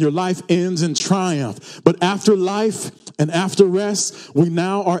life, and your life ends in triumph. But after life and after rest, we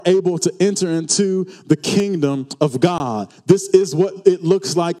now are able to enter into the kingdom of God. This is what it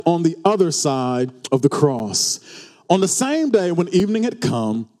looks like on the other side of the cross. On the same day when evening had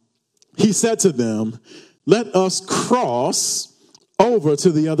come, he said to them, "Let us cross over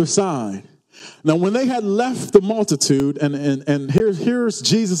to the other side. Now, when they had left the multitude, and here's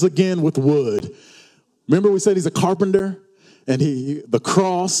Jesus again with wood. Remember we said he's a carpenter? And the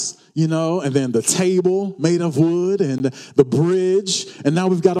cross, and then the table made of wood and the bridge. And now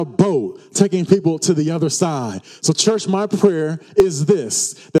we've got a boat taking people to the other side. So church, my prayer is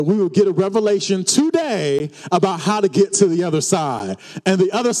this, that we will get a revelation today about how to get to the other side. And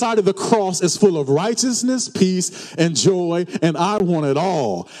the other side of the cross is full of righteousness, peace, and joy. And I want it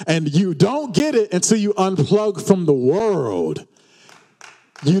all. And you don't get it until you unplug from the world.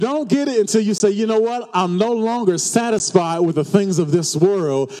 You don't get it until you say, you know what? I'm no longer satisfied with the things of this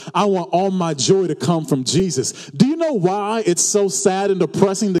world. I want all my joy to come from Jesus. Do you know why it's so sad and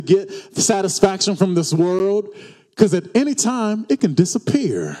depressing to get satisfaction from this world? Because at any time, it can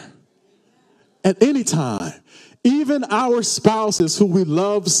disappear. At any time. Even our spouses who we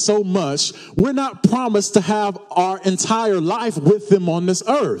love so much, we're not promised to have our entire life with them on this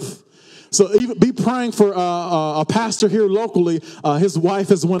earth. So even be praying for a pastor here locally. His wife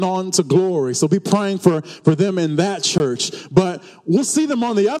has went on to glory. So be praying for them in that church. But we'll see them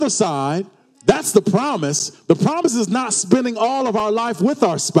on the other side. That's the promise. The promise is not spending all of our life with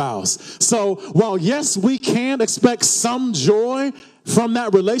our spouse. So while, yes, we can expect some joy from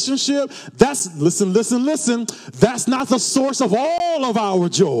that relationship, listen. That's not the source of all of our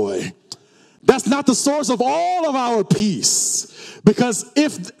joy. That's not the source of all of our peace. Because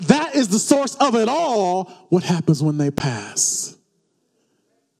if that is the source of it all, what happens when they pass?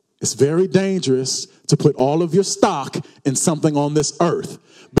 It's very dangerous to put all of your stock in something on this earth,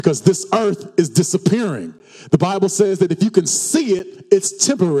 because this earth is disappearing. The Bible says that if you can see it, it's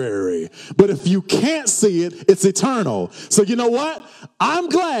temporary. But if you can't see it, it's eternal. So you know what? I'm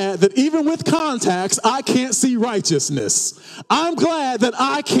glad that even with contacts, I can't see righteousness. I'm glad that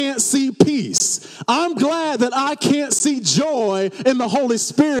I can't see peace. I'm glad that I can't see joy in the Holy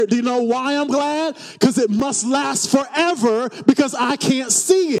Spirit. Do you know why I'm glad? Because it must last forever, because I can't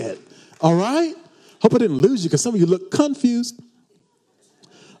see it. All right? Hope I didn't lose you, because some of you look confused.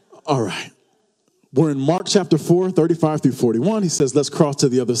 All right. We're in Mark chapter 4, 35 through 41. He says, let's cross to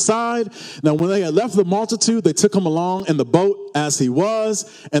the other side. Now, when they had left the multitude, they took him along in the boat as he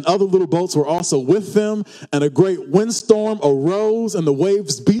was, and other little boats were also with them. And a great windstorm arose, and the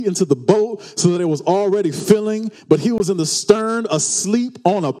waves beat into the boat so that it was already filling. But he was in the stern, asleep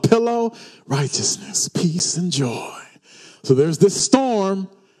on a pillow. Righteousness, peace, and joy. So there's this storm.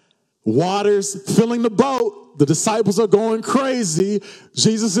 Water's filling the boat. The disciples are going crazy.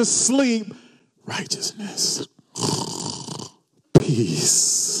 Jesus is asleep. Righteousness,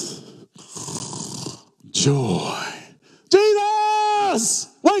 peace, joy. Jesus,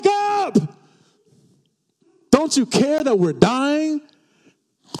 wake up! Don't you care that we're dying?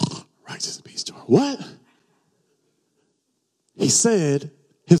 Righteousness, peace, joy. What? He said,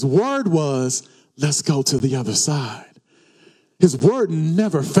 his word was, let's go to the other side. His word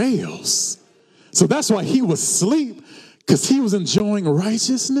never fails. So that's why he was asleep, because he was enjoying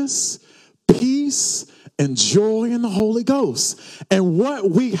righteousness, peace, and joy in the Holy Ghost. And what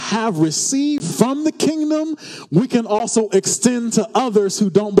we have received from the kingdom, we can also extend to others who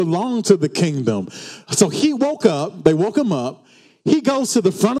don't belong to the kingdom. So he woke up, they woke him up. He goes to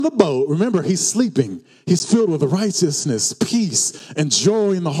the front of the boat. Remember, he's sleeping. He's filled with righteousness, peace, and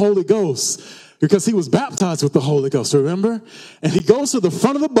joy in the Holy Ghost, because he was baptized with the Holy Ghost, remember? And he goes to the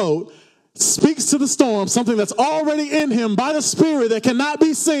front of the boat, speaks to the storm, something that's already in him by the Spirit that cannot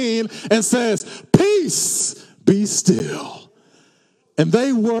be seen, and says, peace, be still. And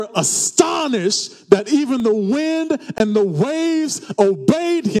they were astonished that even the wind and the waves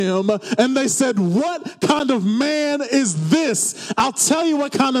obeyed him. And they said, what kind of man is this? I'll tell you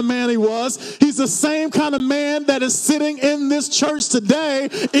what kind of man he was. He's the same kind of man that is sitting in this church today.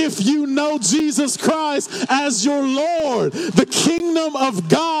 If you know Jesus Christ as your Lord, the kingdom of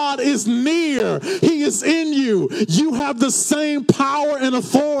God is near. He is in you. You have the same power and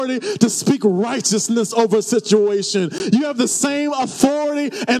authority to speak righteousness over a situation. You have the same authority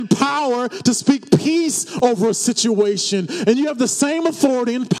and power to speak peace over a situation. And you have the same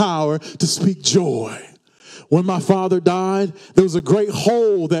authority and power to speak joy. When my father died, there was a great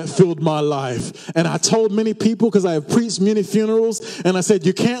hole that filled my life. And I told many people, because I have preached many funerals, and I said,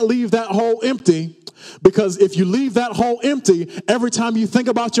 you can't leave that hole empty. Because if you leave that hole empty, every time you think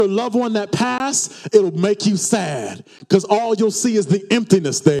about your loved one that passed, it'll make you sad, because all you'll see is the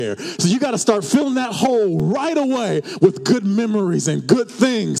emptiness there. So you got to start filling that hole right away with good memories and good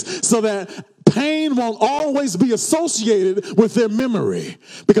things, so that pain won't always be associated with their memory.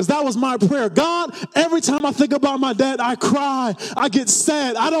 Because that was my prayer. God, every time I think about my dad, I cry, I get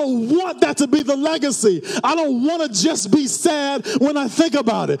sad. I don't want that to be the legacy. I don't want to just be sad when I think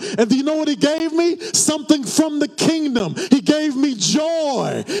about it. And do you know what he gave me? Something from the kingdom. He gave me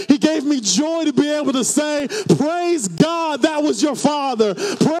joy. He gave me joy to be able to say, praise God, that was your father.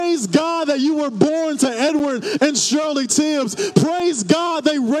 Praise God that you were born to Edward and Shirley Tibbs. Praise God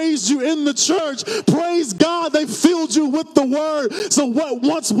they raised you in the church. Praise God they filled you with the word. So what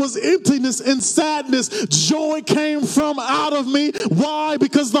once was emptiness and sadness, joy came from out of me. Why?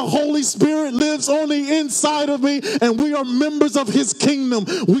 Because the Holy Spirit lives on the inside of me, and we are members of his kingdom.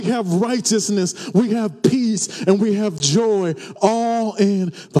 We have righteousness, we have peace, and we have joy, all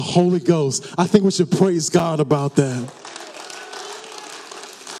in the Holy Ghost. I think we should praise God about that.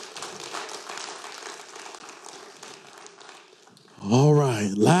 All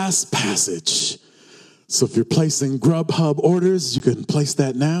right, last passage. So if you're placing Grubhub orders, you can place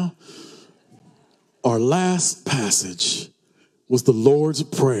that now. Our last passage was the Lord's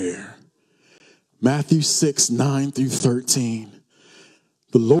Prayer. Matthew 6, 9 through 13.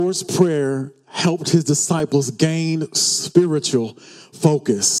 The Lord's Prayer helped his disciples gain spiritual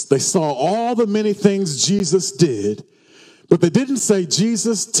focus. They saw all the many things Jesus did, but they didn't say,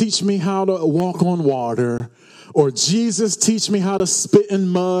 Jesus, teach me how to walk on water, or Jesus, teach me how to spit in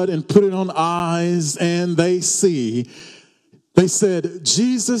mud and put it on eyes and they see. They said,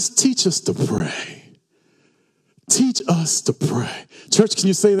 Jesus, teach us to pray. Teach us to pray. Church, can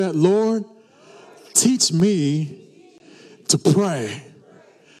you say that? Lord, teach me to pray.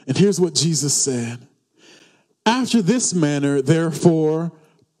 And here's what Jesus said. After this manner, therefore,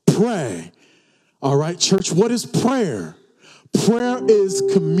 pray. All right, church, what is prayer? Prayer is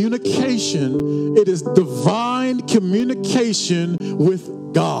communication. It is divine communication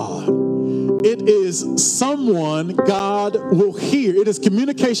with God. It is someone God will hear. It is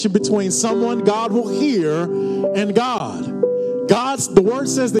communication between someone God will hear and God. The word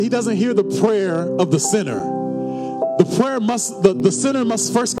says that he doesn't hear the prayer of the sinner. The sinner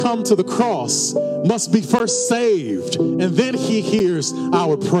must first come to the cross, must be first saved, and then he hears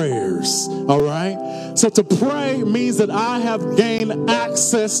our prayers, all right? So to pray means that I have gained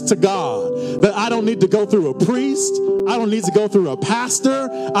access to God, that I don't need to go through a priest, I don't need to go through a pastor,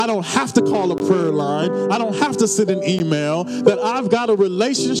 I don't have to call a prayer line, I don't have to send an email, that I've got a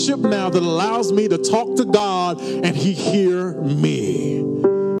relationship now that allows me to talk to God and he hear me.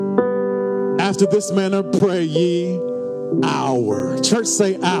 After this manner pray ye, our. Church,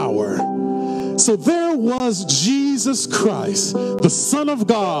 say our. So there was Jesus Christ, the Son of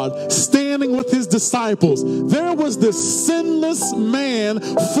God, standing with his disciples. There was this sinless man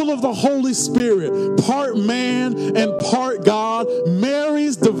full of the Holy Spirit, part man and part God,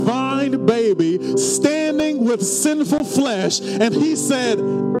 Mary's divine baby, standing with sinful flesh. And he said,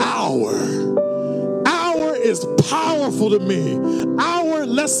 our. Our is powerful to me. Our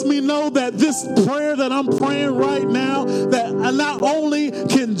lets me know that this prayer that I'm praying right now, that not only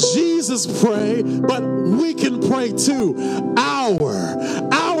can Jesus pray, but we can pray too.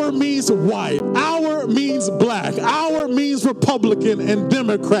 Our means white. Our means black. Our means Republican and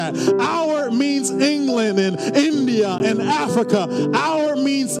Democrat. Our means England and India and Africa. Our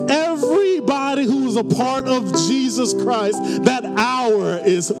means everybody who is a part of Jesus Christ. That our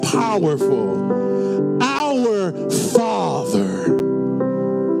is powerful. Our Father.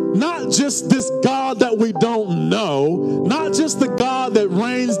 Not just this God that we don't know, not just the God that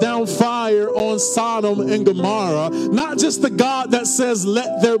rains down fire on Sodom and Gomorrah, not just the God that says,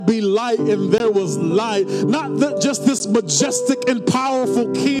 let there be light, and there was light, not just this majestic and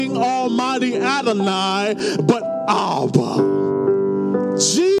powerful King Almighty Adonai, but Abba.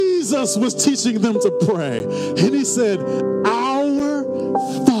 Jesus was teaching them to pray, and he said, our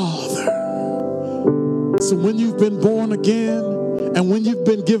Father. So when you've been born again, and when you've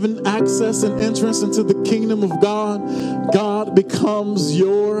been given access and entrance into the kingdom of God, God becomes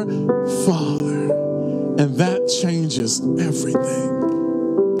your Father. And that changes everything.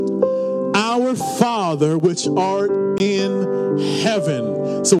 Our Father, which art in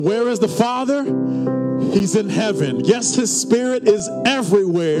heaven. So where is the Father? He's in heaven. Yes, his spirit is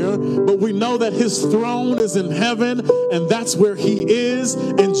everywhere, but we know that his throne is in heaven, and that's where he is.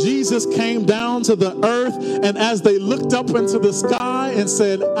 And Jesus came down to the earth, and as they looked up into the sky and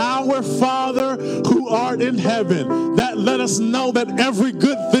said, our Father who art in heaven, that let us know that every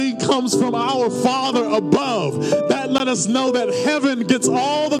good thing comes from our Father above. That let us know that heaven gets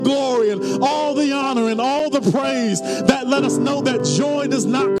all the glory and all the honor and all the praise. That let us know that joy does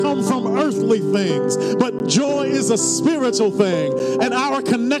not come come from earthly things, but joy is a spiritual thing. And our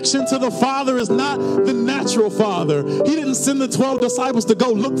connection to the Father is not the natural Father. He didn't send the 12 disciples to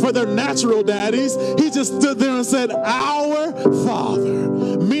go look for their natural daddies. He just stood there and said, "Our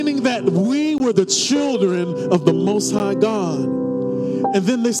Father," meaning that we were the children of the Most High God. And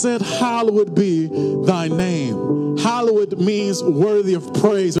then they said, "Hallowed be thy name." Hallowed means worthy of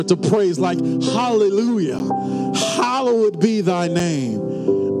praise, or to praise, like hallelujah. Hallowed be thy name.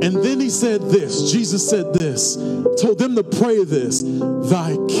 And then he said this, Jesus said this, told them to pray this: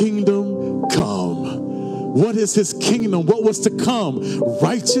 "Thy kingdom come." What is his kingdom? What was to come?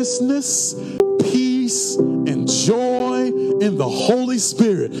 Righteousness, peace, and joy in the Holy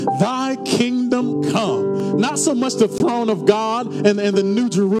Spirit. Thy kingdom come. Not so much the throne of God and the New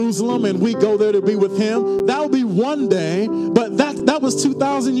Jerusalem, and we go there to be with him. That will be one day, but that was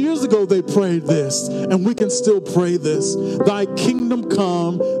 2,000 years ago they prayed this, and we can still pray this. Thy kingdom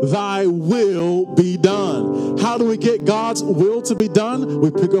come, thy will be done. How do we get God's will to be done? We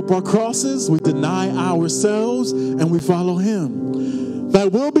pick up our crosses, we deny ourselves, and we follow him. Thy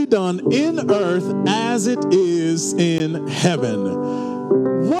will be done in earth as it is in heaven.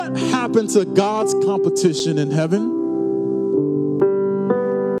 What happened to God's competition in heaven?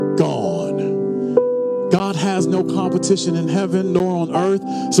 Gone. God has no competition in heaven nor on earth.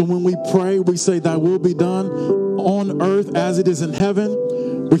 So when we pray, we say, "Thy will be done on earth as it is in heaven."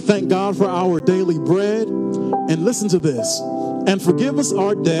 We thank God for our daily bread. And listen to this: "And forgive us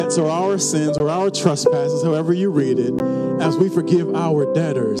our debts," or our sins, or our trespasses, however you read it, "as we forgive our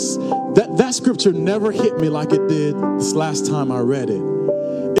debtors." That scripture never hit me like it did this last time I read it.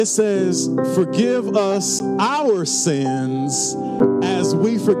 It says, "Forgive us our sins as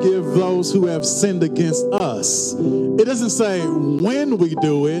we forgive those who have sinned against us." It doesn't say when we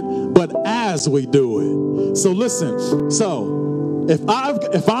do it, but as we do it. So listen, if I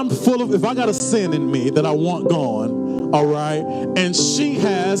got a sin in me that I want gone, all right, and she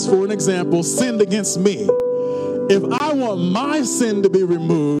has, for an example, sinned against me. If I want my sin to be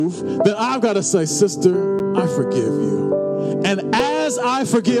removed, then I've got to say, "Sister, I forgive you. And as I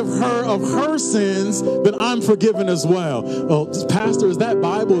forgive her of her sins, then I'm forgiven as well." Well, Pastor, is that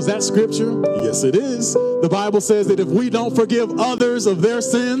Bible? Is that scripture? Yes, it is. The Bible says that if we don't forgive others of their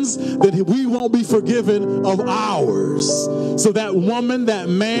sins, that we won't be forgiven of ours. So that woman, that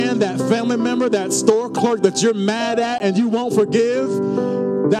man, that family member, that store clerk that you're mad at and you won't forgive,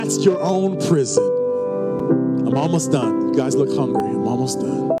 that's your own prison. I'm almost done. You guys look hungry. I'm almost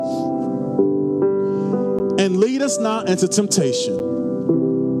done. "And lead us not into temptation."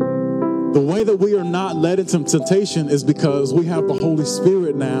 The way that we are not led into temptation is because we have the Holy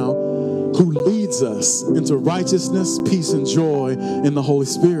Spirit now who leads us into righteousness, peace, and joy in the Holy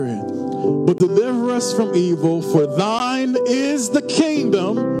Spirit. "But deliver us from evil, for thine is the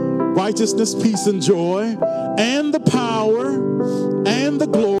kingdom," righteousness, peace, and joy, "and the power, and the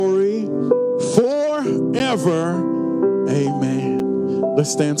glory, forever. Amen."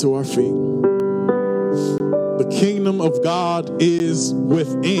 Let's stand to our feet. The kingdom of God is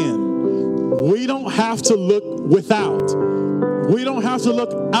within. We don't have to look without. We don't have to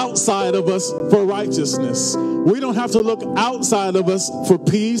look outside of us for righteousness. We don't have to look outside of us for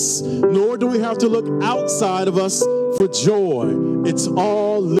peace, nor do we have to look outside of us for joy. It's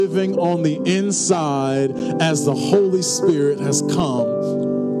all living on the inside as the Holy Spirit has come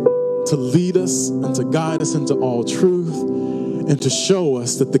to lead us and to guide us into all truth and to show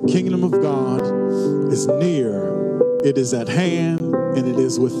us that the kingdom of God is near, it is at hand, and it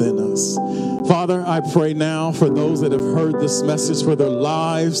is within us. Father, I pray now for those that have heard this message, for their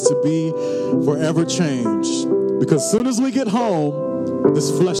lives to be forever changed. Because as soon as we get home, this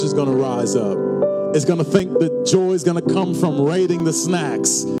flesh is going to rise up. It's going to think that joy is going to come from raiding the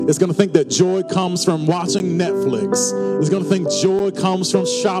snacks. It's going to think that joy comes from watching Netflix. It's going to think joy comes from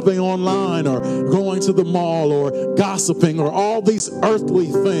shopping online or going to the mall or gossiping or all these earthly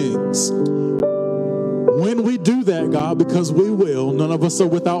things. When we do that, God, because we will, none of us are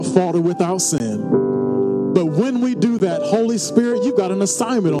without fault or without sin. But when we do that, Holy Spirit, you've got an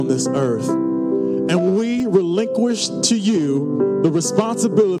assignment on this earth. And we relinquish to you the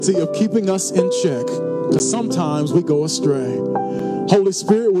responsibility of keeping us in check, because sometimes we go astray. Holy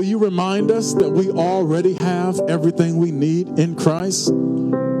Spirit, will you remind us that we already have everything we need in Christ?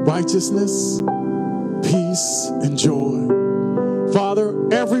 Righteousness, peace, and joy. Father,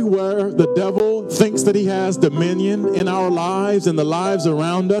 everywhere the devil thinks that he has dominion in our lives and the lives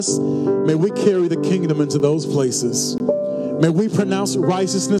around us, may we carry the kingdom into those places. May we pronounce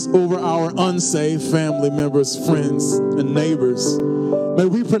righteousness over our unsaved family members, friends, and neighbors. May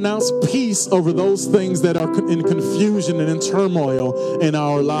we pronounce peace over those things that are in confusion and in turmoil in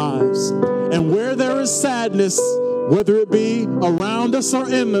our lives. And where there is sadness, whether it be around us or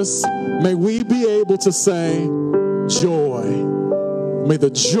in us, may we be able to say, joy. May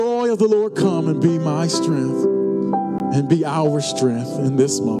the joy of the Lord come and be my strength and be our strength in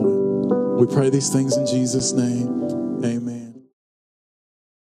this moment. We pray these things in Jesus' name.